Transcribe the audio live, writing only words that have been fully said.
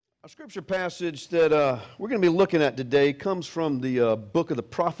Our scripture passage that we're going to be looking at today comes from the book of the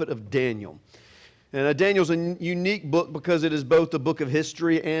prophet of Daniel. And Daniel's a unique book because it is both a book of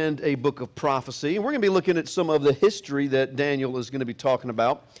history and a book of prophecy. And we're going to be looking at some of the history that Daniel is going to be talking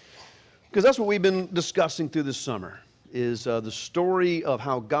about, because that's what we've been discussing through this summer, is the story of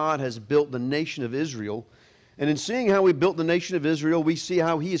how God has built the nation of Israel. And in seeing how He built the nation of Israel, we see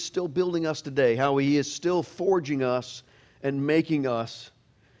how He is still building us today, how He is still forging us and making us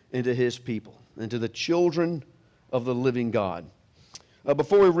into His people, into the children of the living God.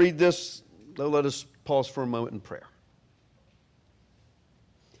 Before we read this, let us pause for a moment in prayer.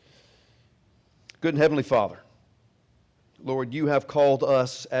 Good and Heavenly Father, Lord, You have called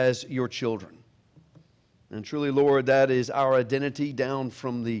us as Your children. And truly, Lord, that is our identity, down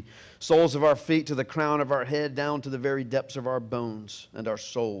from the soles of our feet to the crown of our head, down to the very depths of our bones and our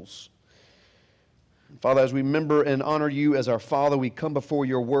souls. Father, as we remember and honor You as our Father, we come before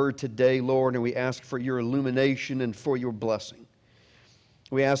Your word today, Lord, and we ask for Your illumination and for Your blessing.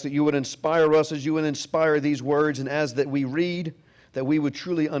 We ask that You would inspire us as You would inspire these words, and as that we read, that we would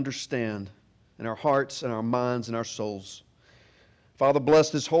truly understand in our hearts and our minds and our souls. Father, bless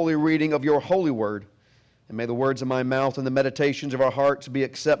this holy reading of Your holy word, and may the words of my mouth and the meditations of our hearts be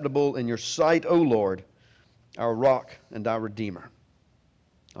acceptable in Your sight, O Lord, our rock and our Redeemer.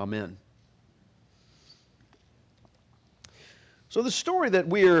 Amen. So the story that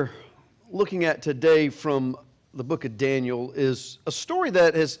we're looking at today from the book of Daniel is a story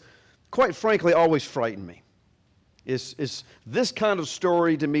that has, quite frankly, always frightened me. This kind of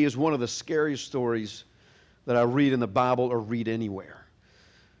story to me is one of the scariest stories that I read in the Bible or read anywhere.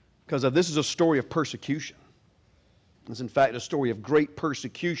 Because this is a story of persecution. It's in fact a story of great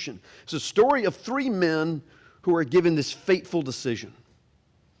persecution. It's a story of three men who are given this fateful decision.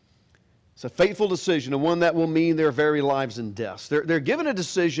 It's a fateful decision, and one that will mean their very lives and deaths. They're given a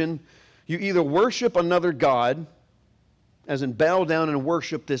decision: you either worship another god, as in bow down and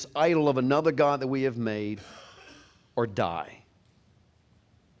worship this idol of another god that we have made, or die.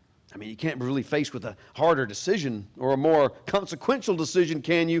 I mean, you can't be really faced with a harder decision or a more consequential decision,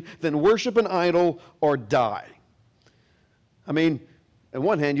 can you, than worship an idol or die? I mean, on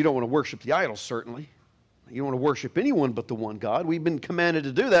one hand, you don't want to worship the idol, certainly. You don't want to worship anyone but the one God. We've been commanded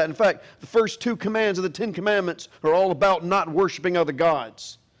to do that. In fact, the first two commands of the Ten Commandments are all about not worshiping other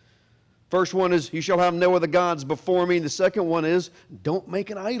gods. First one is, you shall have no other gods before me. The second one is, don't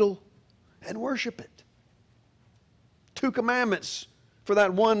make an idol and worship it. Two commandments for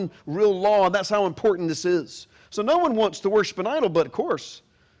that one real law. That's how important this is. So no one wants to worship an idol, but of course,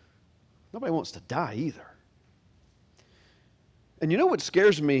 nobody wants to die either. And you know what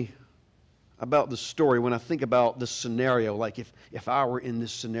scares me about the story when I think about this scenario, like if I were in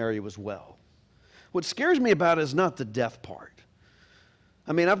this scenario as well? What scares me about it is not the death part.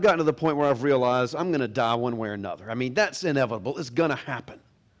 I mean, I've gotten to the point where I've realized I'm going to die one way or another. I mean, that's inevitable. It's going to happen.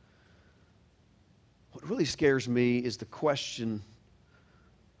 What really scares me is the question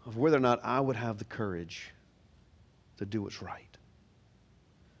of whether or not I would have the courage to do what's right.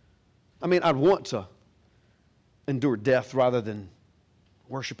 I mean, I'd want to endure death rather than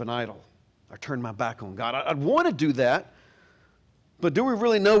worship an idol or turn my back on God. I'd want to do that, but do we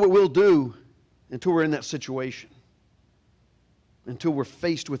really know what we'll do until we're in that situation? Until we're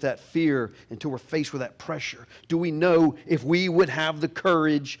faced with that fear, until we're faced with that pressure? Do we know if we would have the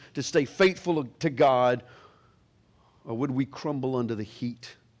courage to stay faithful to God, or would we crumble under the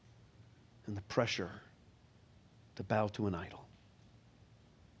heat and the pressure to bow to an idol?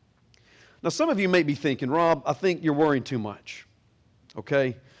 Now, some of you may be thinking, Rob, I think you're worrying too much.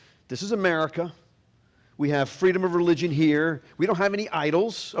 Okay? This is America. We have freedom of religion here. We don't have any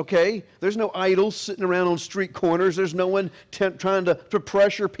idols, okay? There's no idols sitting around on street corners. There's no one trying to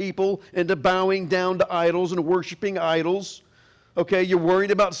pressure people into bowing down to idols and worshiping idols. Okay, you're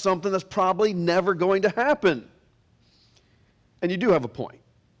worried about something that's probably never going to happen. And you do have a point.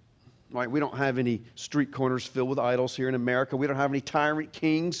 Right? We don't have any street corners filled with idols here in America. We don't have any tyrant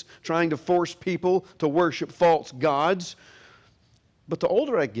kings trying to force people to worship false gods. But the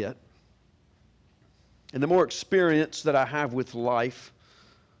older I get, and the more experience that I have with life,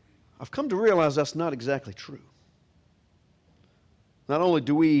 I've come to realize that's not exactly true. Not only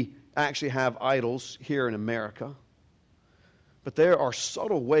do we actually have idols here in America, but there are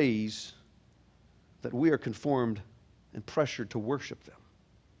subtle ways that we are conformed and pressured to worship them.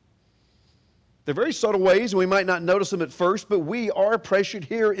 They're very subtle ways, and we might not notice them at first, but we are pressured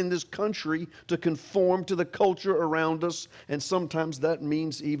here in this country to conform to the culture around us, and sometimes that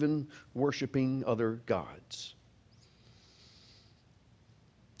means even worshiping other gods.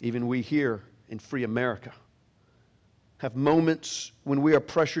 Even we here in free America have moments when we are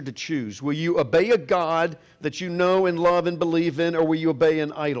pressured to choose. Will you obey a God that you know and love and believe in, or will you obey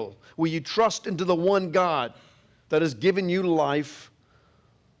an idol? Will you trust into the one God that has given you life,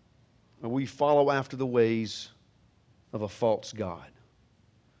 or will you follow after the ways of a false God?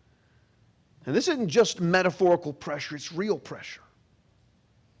 And this isn't just metaphorical pressure, it's real pressure.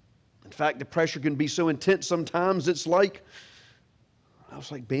 In fact, the pressure can be so intense sometimes it's like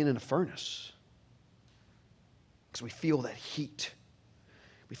being in a furnace. Because we feel that heat.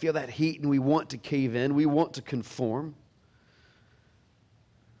 We feel that heat and we want to cave in. We want to conform.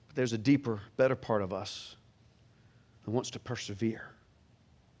 But there's a deeper, better part of us that wants to persevere.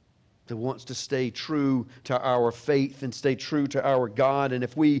 That wants to stay true to our faith and stay true to our God. And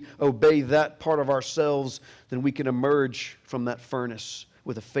if we obey that part of ourselves, then we can emerge from that furnace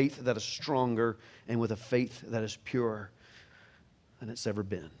with a faith that is stronger and with a faith that is purer than it's ever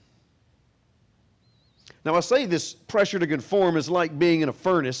been. Now, I say this pressure to conform is like being in a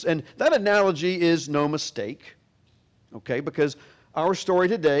furnace, and that analogy is no mistake, okay, because our story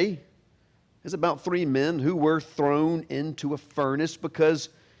today is about 3 men who were thrown into a furnace because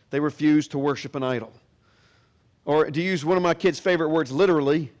they refused to worship an idol. Or to use one of my kids' favorite words,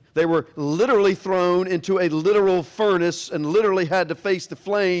 literally, they were literally thrown into a literal furnace and literally had to face the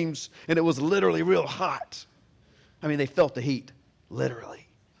flames, and it was literally real hot. I mean, they felt the heat, literally.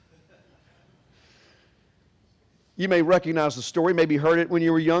 You may recognize the story, maybe heard it when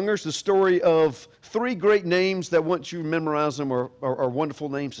you were younger. It's the story of 3 great names that once you memorize them are wonderful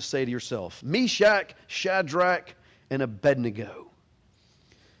names to say to yourself. Meshach, Shadrach, and Abednego.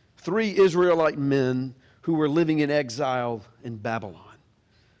 3 Israelite men who were living in exile in Babylon.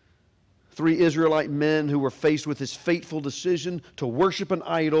 3 Israelite men who were faced with this fateful decision to worship an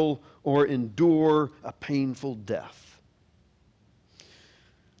idol or endure a painful death.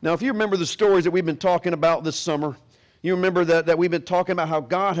 Now, if you remember the stories that we've been talking about this summer, you remember that we've been talking about how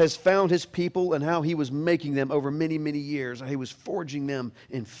God has found His people and how He was making them over many, many years. How He was forging them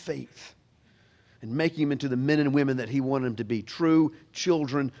in faith and making them into the men and women that He wanted them to be, true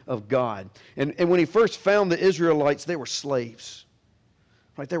children of God. And when He first found the Israelites, they were slaves.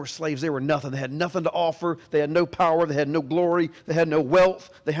 Right? They were slaves. They were nothing. They had nothing to offer. They had no power. They had no glory. They had no wealth.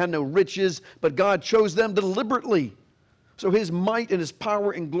 They had no riches. But God chose them deliberately so His might and His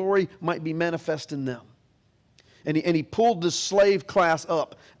power and glory might be manifest in them. And he pulled this slave class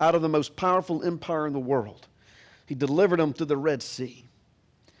up out of the most powerful empire in the world. He delivered them to the Red Sea.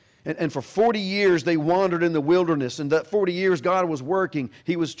 And for 40 years they wandered in the wilderness. And that 40 years God was working.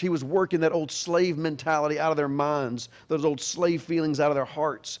 He was working that old slave mentality out of their minds, those old slave feelings out of their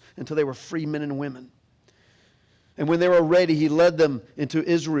hearts until they were free men and women. And when they were ready, He led them into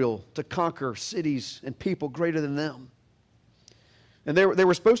Israel to conquer cities and people greater than them. And they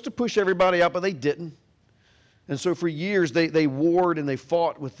were supposed to push everybody out, but they didn't. And so for years they warred and they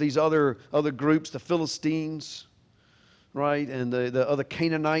fought with these other groups, the Philistines, right, and the other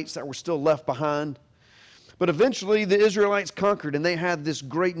Canaanites that were still left behind. But eventually the Israelites conquered and they had this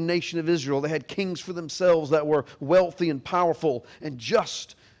great nation of Israel. They had kings for themselves that were wealthy and powerful. And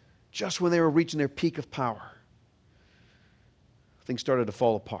just when they were reaching their peak of power, things started to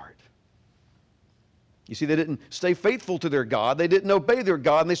fall apart. You see, they didn't stay faithful to their God. They didn't obey their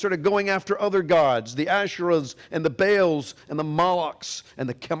God, and they started going after other gods, the Asherahs and the Baals and the Molochs and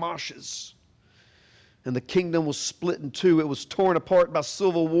the Chemoshes. And the kingdom was split in 2. It was torn apart by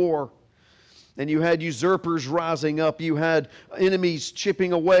civil war. And you had usurpers rising up. You had enemies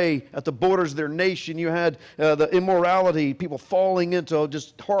chipping away at the borders of their nation. You had the immorality, people falling into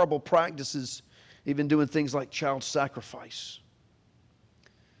just horrible practices, even doing things like child sacrifice.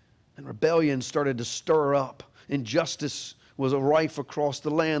 And rebellion started to stir up. Injustice was rife across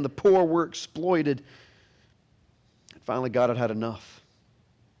the land. The poor were exploited. And finally, God had had enough.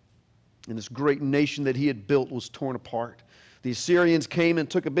 And this great nation that He had built was torn apart. The Assyrians came and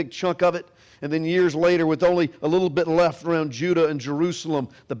took a big chunk of it. And then years later, with only a little bit left around Judah and Jerusalem,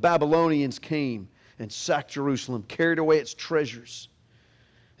 the Babylonians came and sacked Jerusalem, carried away its treasures.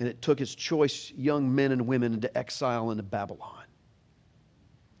 And it took its choice young men and women into exile into Babylon.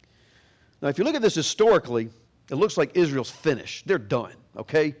 Now, if you look at this historically, it looks like Israel's finished. They're done,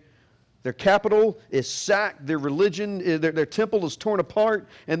 okay? Their capital is sacked. Their religion, their temple is torn apart.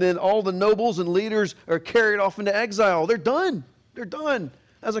 And then all the nobles and leaders are carried off into exile. They're done. They're done.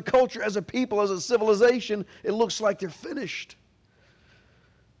 As a culture, as a people, as a civilization, it looks like they're finished.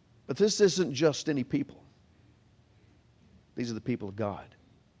 But this isn't just any people. These are the people of God.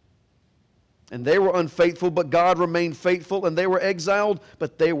 And they were unfaithful, but God remained faithful. And they were exiled,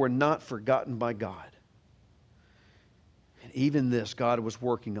 but they were not forgotten by God. And even this, God was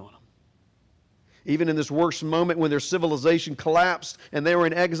working on them. Even in this worst moment when their civilization collapsed and they were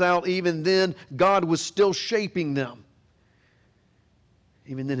in exile, even then, God was still shaping them.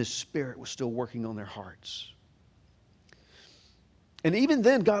 Even then, His Spirit was still working on their hearts. And even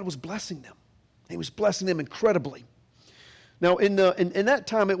then, God was blessing them. He was blessing them incredibly. Now, in that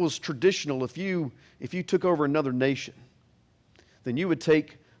time, it was traditional. If you took over another nation, then you would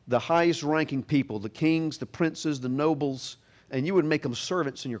take the highest ranking people, the kings, the princes, the nobles, and you would make them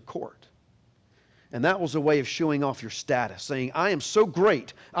servants in your court. And that was a way of showing off your status, saying, I am so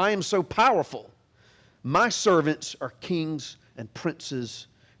great, I am so powerful. My servants are kings and princes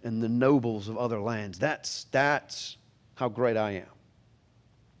and the nobles of other lands. That's how great I am.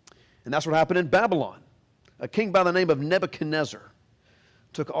 And that's what happened in Babylon. A king by the name of Nebuchadnezzar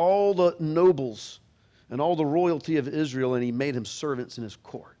took all the nobles and all the royalty of Israel and he made them servants in his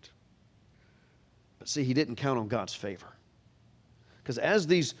court. But see, he didn't count on God's favor. Because as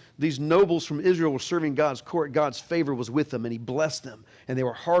these nobles from Israel were serving God's court, God's favor was with them and He blessed them. And they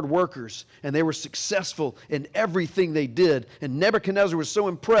were hard workers and they were successful in everything they did. And Nebuchadnezzar was so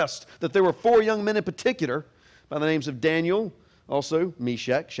impressed that there were 4 young men in particular by the names of Daniel, also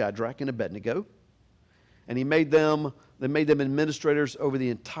Meshach, Shadrach, and Abednego. And they made them administrators over the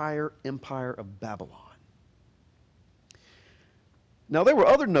entire empire of Babylon. Now there were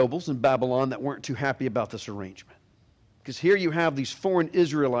other nobles in Babylon that weren't too happy about this arrangement. Because here you have these foreign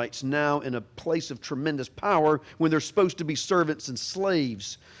Israelites now in a place of tremendous power when they're supposed to be servants and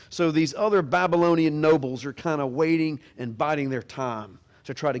slaves. So these other Babylonian nobles are kind of waiting and biding their time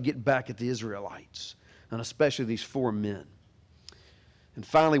to try to get back at the Israelites, and especially these 4 men. And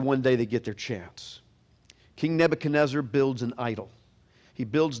finally, one day they get their chance. King Nebuchadnezzar builds an idol. He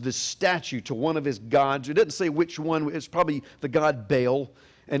builds this statue to one of his gods. It doesn't say which one. It's probably the god Baal.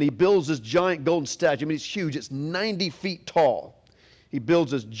 And he builds this giant golden statue. I mean, it's huge. It's 90 feet tall. He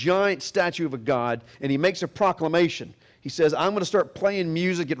builds this giant statue of a god, and he makes a proclamation. He says, I'm going to start playing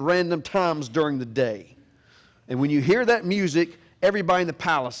music at random times during the day. And when you hear that music, everybody in the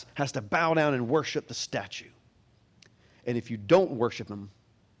palace has to bow down and worship the statue. And if you don't worship him,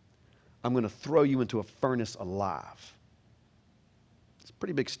 I'm going to throw you into a furnace alive. It's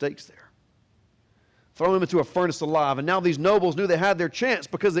pretty big stakes there. Throw him into a furnace alive. And now these nobles knew they had their chance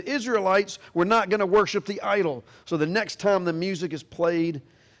because the Israelites were not going to worship the idol. So the next time the music is played,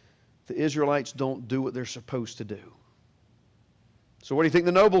 the Israelites don't do what they're supposed to do. So what do you think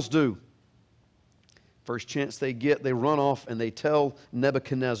the nobles do? First chance they get, they run off and they tell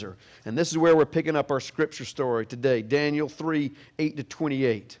Nebuchadnezzar. And this is where we're picking up our scripture story today. Daniel 3,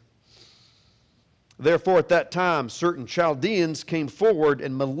 8-28. Therefore, at that time, certain Chaldeans came forward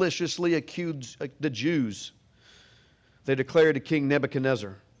and maliciously accused the Jews. They declared to King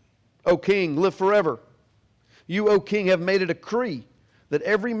Nebuchadnezzar, O king, live forever. You, O king, have made a decree that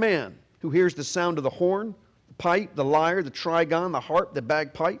every man who hears the sound of the horn, the pipe, the lyre, the trigon, the harp, the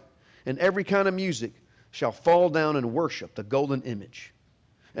bagpipe, and every kind of music shall fall down and worship the golden image.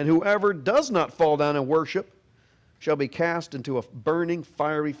 And whoever does not fall down and worship shall be cast into a burning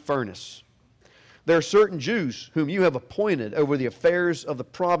fiery furnace. There are certain Jews whom you have appointed over the affairs of the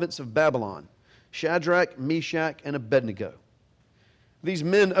province of Babylon, Shadrach, Meshach, and Abednego. These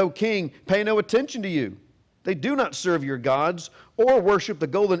men, O king, pay no attention to you. They do not serve your gods or worship the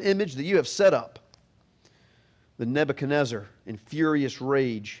golden image that you have set up. Then Nebuchadnezzar, in furious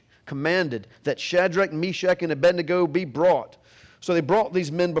rage, commanded that Shadrach, Meshach, and Abednego be brought. So they brought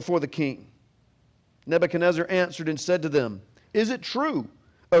these men before the king. Nebuchadnezzar answered and said to them, Is it true,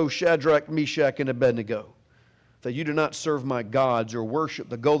 O Shadrach, Meshach, and Abednego, that you do not serve my gods or worship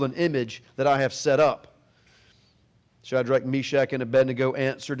the golden image that I have set up? Shadrach, Meshach, and Abednego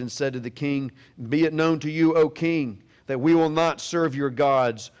answered and said to the king, Be it known to you, O king, that we will not serve your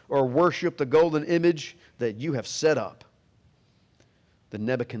gods or worship the golden image that you have set up. Then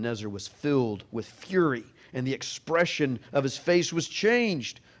Nebuchadnezzar was filled with fury, and the expression of his face was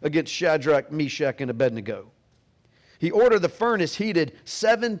changed against Shadrach, Meshach, and Abednego. He ordered the furnace heated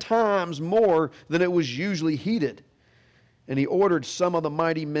 7 times more than it was usually heated. And he ordered some of the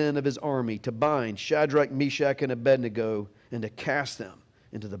mighty men of his army to bind Shadrach, Meshach, and Abednego and to cast them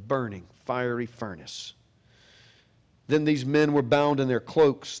into the burning fiery furnace. Then these men were bound in their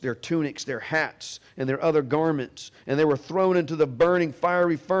cloaks, their tunics, their hats, and their other garments, and they were thrown into the burning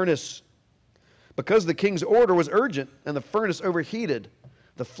fiery furnace. Because the king's order was urgent and the furnace overheated,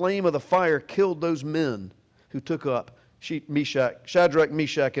 the flame of the fire killed those men who took up Shadrach,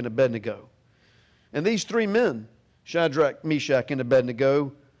 Meshach, and Abednego. And these 3 men, Shadrach, Meshach, and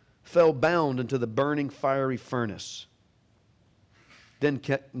Abednego, fell bound into the burning fiery furnace. Then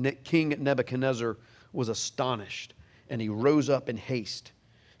King Nebuchadnezzar was astonished, and he rose up in haste.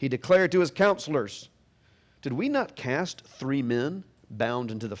 he declared to his counselors, "Did we not cast 3 men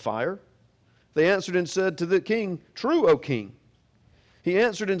bound into the fire?" They answered and said to the king, "True, O king." He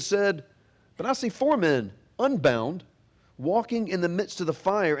answered and said, "But I see 4 men unbound, walking in the midst of the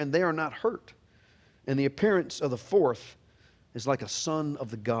fire, and they are not hurt. And the appearance of the 4th is like a son of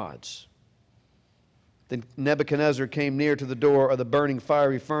the gods." Then Nebuchadnezzar came near to the door of the burning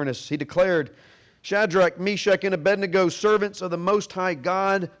fiery furnace. He declared, "Shadrach, Meshach, and Abednego, servants of the Most High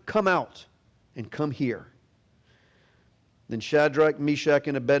God, come out and come here." Then Shadrach, Meshach,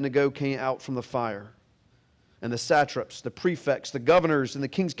 and Abednego came out from the fire. And the satraps, the prefects, the governors, and the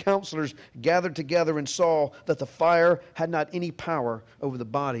king's counselors gathered together and saw that the fire had not any power over the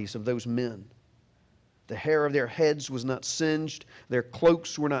bodies of those men. The hair of their heads was not singed, their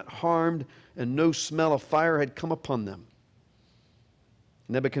cloaks were not harmed, and no smell of fire had come upon them.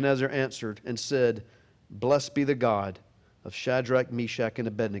 Nebuchadnezzar answered and said, "Blessed be the God of Shadrach, Meshach, and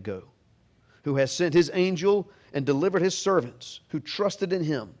Abednego, who has sent his angel and delivered his servants who trusted in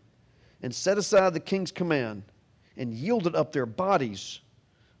him, and set aside the king's command and yielded up their bodies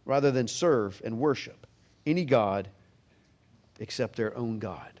rather than serve and worship any god except their own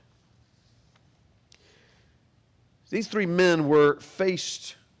God." These 3 men were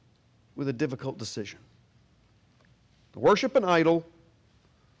faced with a difficult decision: to worship an idol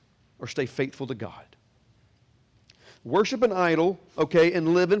or stay faithful to God. Worship an idol, okay,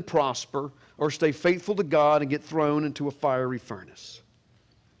 and live and prosper, or stay faithful to God and get thrown into a fiery furnace.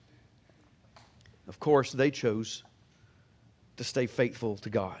 Of course, they chose to stay faithful to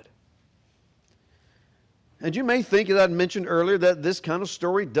God. And you may think, as I mentioned earlier, that this kind of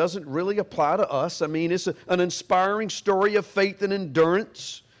story doesn't really apply to us. I mean, it's an inspiring story of faith and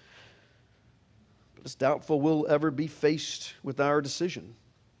endurance. But it's doubtful we'll ever be faced with our decision.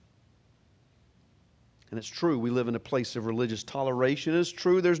 And it's true, we live in a place of religious toleration. It's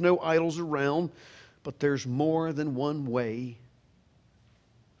true, there's no idols around, but there's more than one way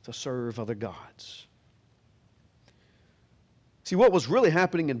to serve other gods. See, what was really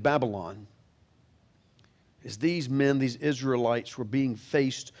happening in Babylon is these men, these Israelites, were being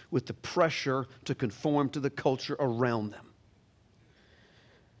faced with the pressure to conform to the culture around them.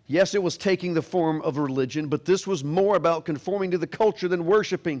 Yes, it was taking the form of religion, but this was more about conforming to the culture than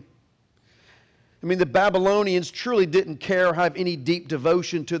worshiping. I mean, the Babylonians truly didn't care or have any deep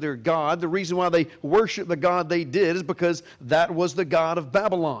devotion to their God. The reason why they worshiped the God they did is because that was the God of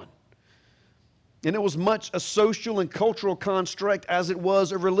Babylon. And it was much a social and cultural construct as it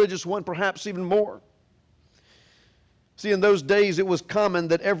was a religious one, perhaps even more. See, in those days it was common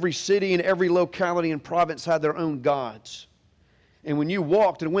that every city and every locality and province had their own gods. And when you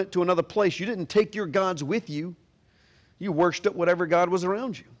walked and went to another place, you didn't take your gods with you. You worshiped whatever God was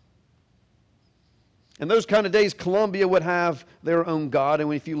around you. In those kind of days, Columbia would have their own god,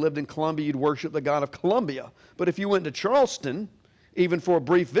 and if you lived in Columbia, you'd worship the god of Columbia. But if you went to Charleston, even for a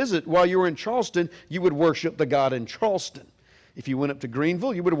brief visit, while you were in Charleston, you would worship the god in Charleston. If you went up to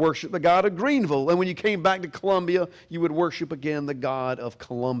Greenville, you would worship the god of Greenville. And when you came back to Columbia, you would worship again the god of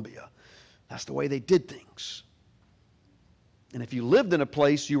Columbia. That's the way they did things. And if you lived in a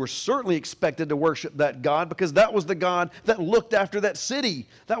place, you were certainly expected to worship that God, because that was the God that looked after that city.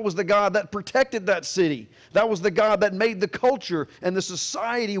 That was the God that protected that city. That was the God that made the culture and the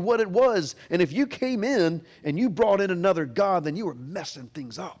society what it was. And if you came in and you brought in another God, then you were messing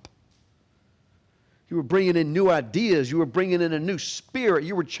things up. You were bringing in new ideas. You were bringing in a new spirit.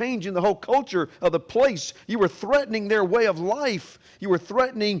 You were changing the whole culture of the place. You were threatening their way of life. You were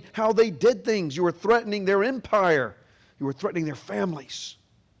threatening how they did things. You were threatening their empire. You were threatening their families.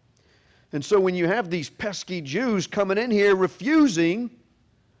 And so when you have these pesky Jews coming in here refusing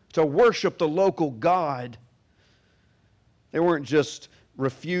to worship the local God, they weren't just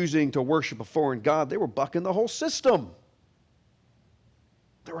refusing to worship a foreign God, they were bucking the whole system.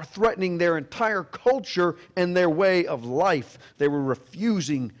 They were threatening their entire culture and their way of life. They were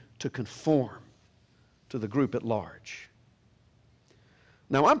refusing to conform to the group at large.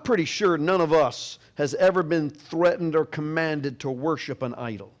 Now, I'm pretty sure none of us has ever been threatened or commanded to worship an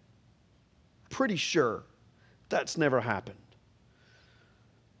idol. Pretty sure that's never happened.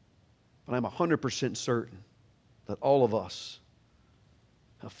 But I'm 100% certain that all of us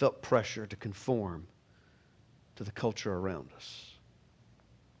have felt pressure to conform to the culture around us.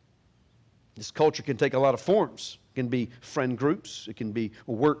 This culture can take a lot of forms. It can be friend groups, it can be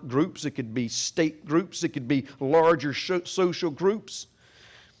work groups, it could be state groups, it could be larger social groups.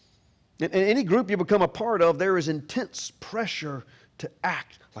 In any group you become a part of, there is intense pressure to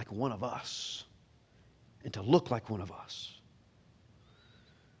act like one of us and to look like one of us.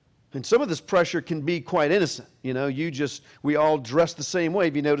 And some of this pressure can be quite innocent. You know, we all dress the same way.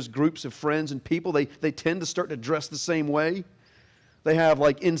 If you notice groups of friends and people, they tend to start to dress the same way. They have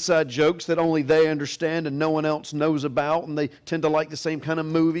like inside jokes that only they understand and no one else knows about. And they tend to like the same kind of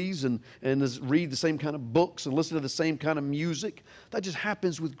movies and read the same kind of books and listen to the same kind of music. That just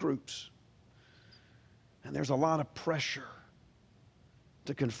happens with groups. And there's a lot of pressure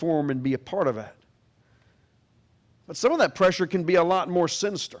to conform and be a part of that. But some of that pressure can be a lot more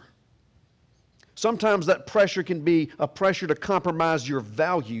sinister. Sometimes that pressure can be a pressure to compromise your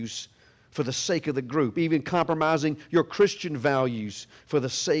values for the sake of the group, even compromising your Christian values for the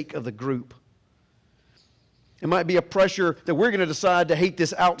sake of the group. It might be a pressure that we're going to decide to hate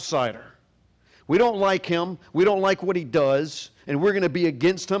this outsider. We don't like him, we don't like what he does, and we're going to be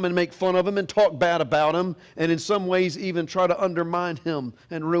against him and make fun of him and talk bad about him, and in some ways even try to undermine him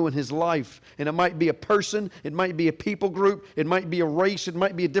and ruin his life. And it might be a person, it might be a people group, it might be a race, it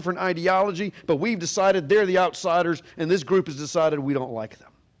might be a different ideology, but we've decided they're the outsiders, and this group has decided we don't like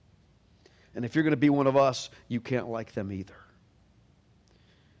them. And if you're going to be one of us, you can't like them either.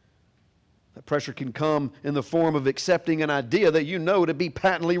 That pressure can come in the form of accepting an idea that you know to be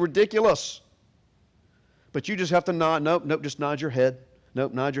patently ridiculous. But you just have to nod. Nope, just nod your head.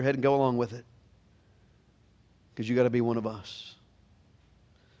 Nope, nod your head and go along with it. Because you got to be one of us.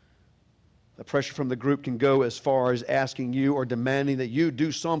 The pressure from the group can go as far as asking you or demanding that you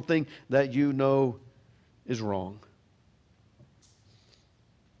do something that you know is wrong.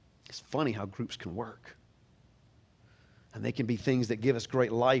 It's funny how groups can work. And they can be things that give us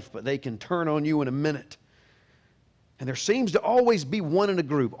great life, but they can turn on you in a minute. And there seems to always be one in a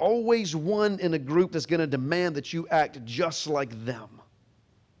group, always one in a group that's going to demand that you act just like them.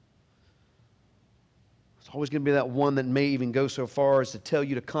 There's always going to be that one that may even go so far as to tell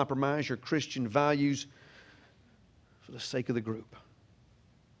you to compromise your Christian values for the sake of the group.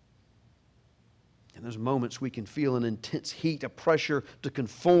 In those moments, we can feel an intense heat, a pressure to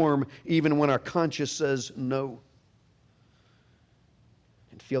conform even when our conscience says no.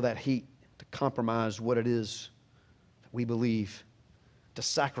 And feel that heat to compromise what it is we believe, to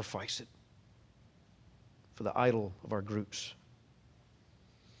sacrifice it for the idol of our groups.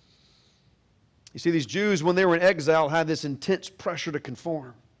 You see, these Jews, when they were in exile, had this intense pressure to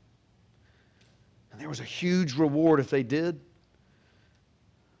conform. And there was a huge reward if they did,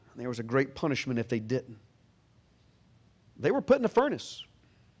 and there was a great punishment if they didn't. They were put in a furnace,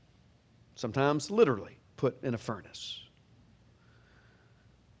 sometimes literally put in a furnace.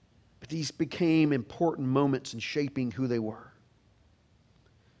 But these became important moments in shaping who they were.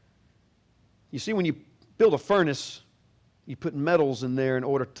 You see, when you build a furnace, you put metals in there in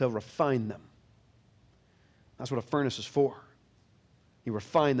order to refine them. That's what a furnace is for. You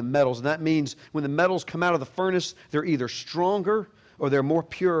refine the metals, and that means when the metals come out of the furnace, they're either stronger or they're more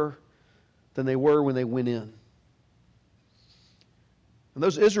pure than they were when they went in. And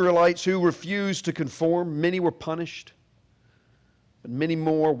those Israelites who refused to conform, many were punished. But many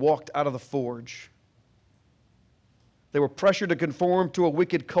more walked out of the forge. They were pressured to conform to a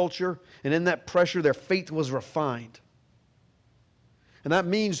wicked culture, and in that pressure, their faith was refined. And that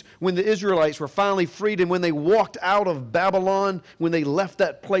means when the Israelites were finally freed and when they walked out of Babylon, when they left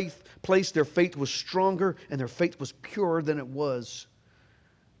that place, their faith was stronger and their faith was purer than it was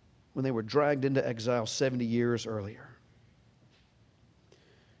when they were dragged into exile 70 years earlier.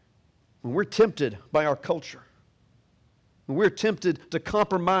 When we're tempted by our culture, when we're tempted to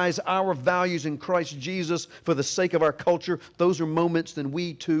compromise our values in Christ Jesus for the sake of our culture, those are moments when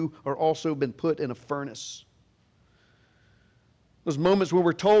we too are also been put in a furnace. Those moments where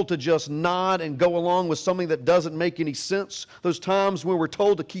we're told to just nod and go along with something that doesn't make any sense. Those times when we're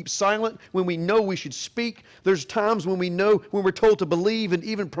told to keep silent, when we know we should speak. There's times when we're told to believe and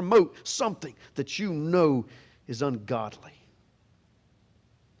even promote something that you know is ungodly.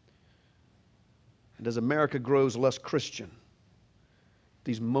 And as America grows less Christian,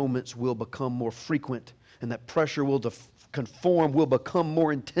 these moments will become more frequent, and that pressure will conform will become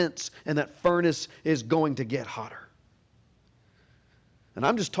more intense, and that furnace is going to get hotter. And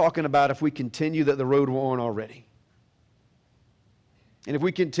I'm just talking about if we continue the road we're on already. And if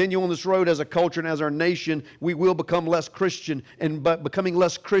we continue on this road as a culture and as our nation, we will become less Christian. And by becoming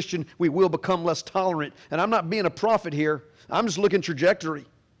less Christian, we will become less tolerant. And I'm not being a prophet here. I'm just looking trajectory.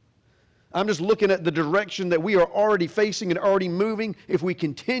 I'm just looking at the direction that we are already facing and already moving. If we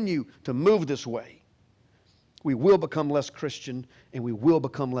continue to move this way, we will become less Christian and we will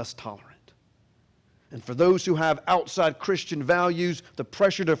become less tolerant. And for those who have outside Christian values, the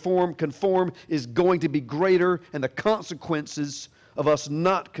pressure to conform is going to be greater, and the consequences of us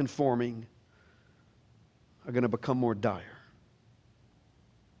not conforming are going to become more dire.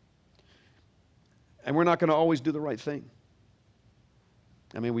 And we're not going to always do the right thing.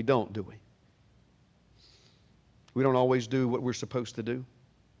 I mean, we don't, do we? We don't always do what we're supposed to do.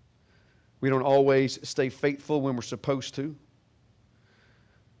 We don't always stay faithful when we're supposed to.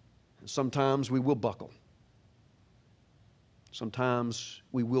 And sometimes we will buckle. Sometimes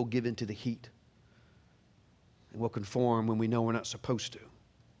we will give in to the heat. And we'll conform when we know we're not supposed to.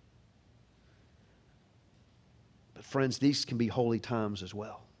 But friends, these can be holy times as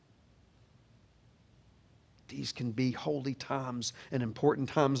well. These can be holy times and important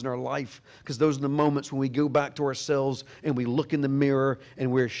times in our life, because those are the moments when we go back to ourselves and we look in the mirror and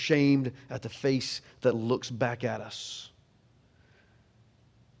we're ashamed at the face that looks back at us.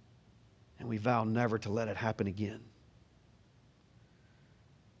 And we vow never to let it happen again.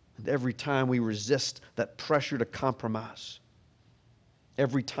 And every time we resist that pressure to compromise,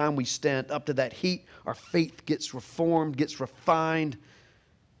 every time we stand up to that heat, our faith gets reformed, gets refined,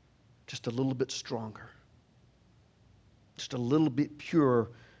 just a little bit stronger. Just a little bit purer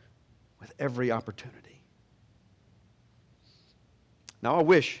with every opportunity. Now, I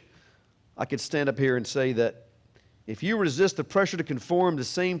wish I could stand up here and say that if you resist the pressure to conform, the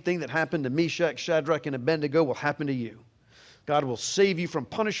same thing that happened to Meshach, Shadrach, and Abednego will happen to you. God will save you from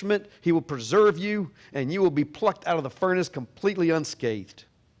punishment, He will preserve you, and you will be plucked out of the furnace completely unscathed.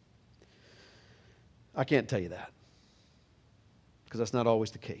 I can't tell you that, because that's not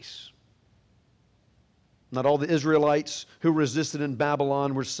always the case. Not all the Israelites who resisted in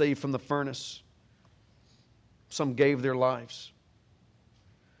Babylon were saved from the furnace. Some gave their lives.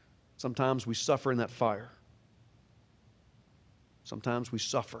 Sometimes we suffer in that fire. Sometimes we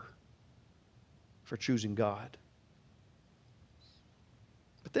suffer for choosing God.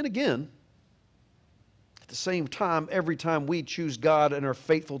 But then again, at the same time, every time we choose God and are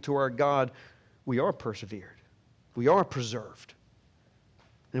faithful to our God, we are persevered. We are preserved.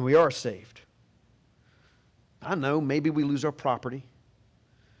 And we are saved. I know, maybe we lose our property.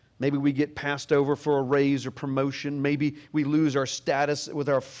 Maybe we get passed over for a raise or promotion. Maybe we lose our status with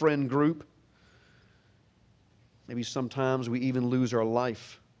our friend group. Maybe sometimes we even lose our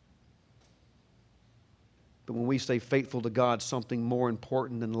life. But when we stay faithful to God, something more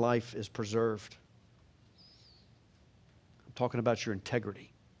important than life is preserved. I'm talking about your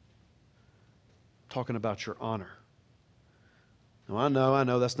integrity. I'm talking about your honor. Now, I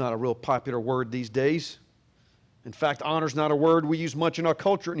know that's not a real popular word these days. In fact, honor is not a word we use much in our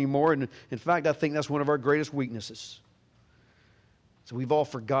culture anymore. And in fact, I think that's one of our greatest weaknesses. So we've all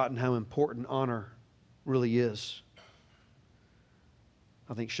forgotten how important honor really is.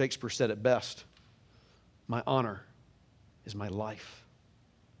 I think Shakespeare said it best. My honor is my life.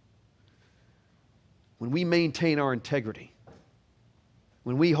 When we maintain our integrity,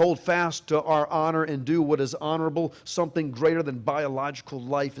 when we hold fast to our honor and do what is honorable, something greater than biological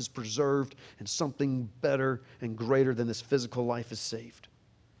life is preserved, and something better and greater than this physical life is saved.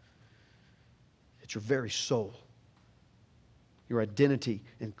 It's your very soul, your identity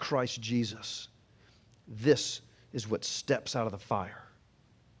in Christ Jesus. This is what steps out of the fire,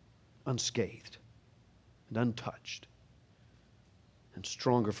 unscathed and untouched, and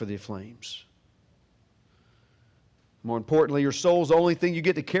stronger for the flames. More importantly, your soul is the only thing you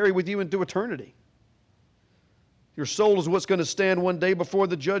get to carry with you into eternity. Your soul is what's going to stand one day before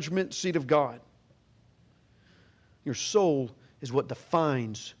the judgment seat of God. Your soul is what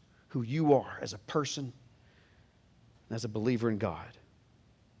defines who you are as a person and as a believer in God.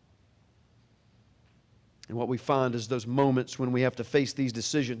 And what we find is those moments when we have to face these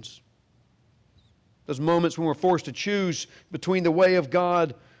decisions, those moments when we're forced to choose between the way of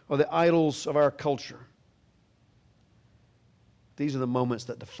God or the idols of our culture. These are the moments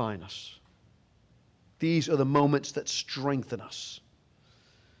that define us. These are the moments that strengthen us.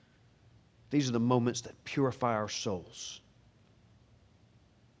 These are the moments that purify our souls.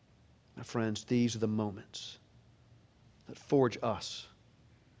 My friends, these are the moments that forge us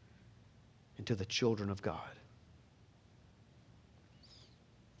into the children of God.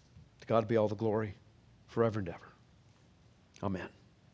 To God be all the glory forever and ever. Amen.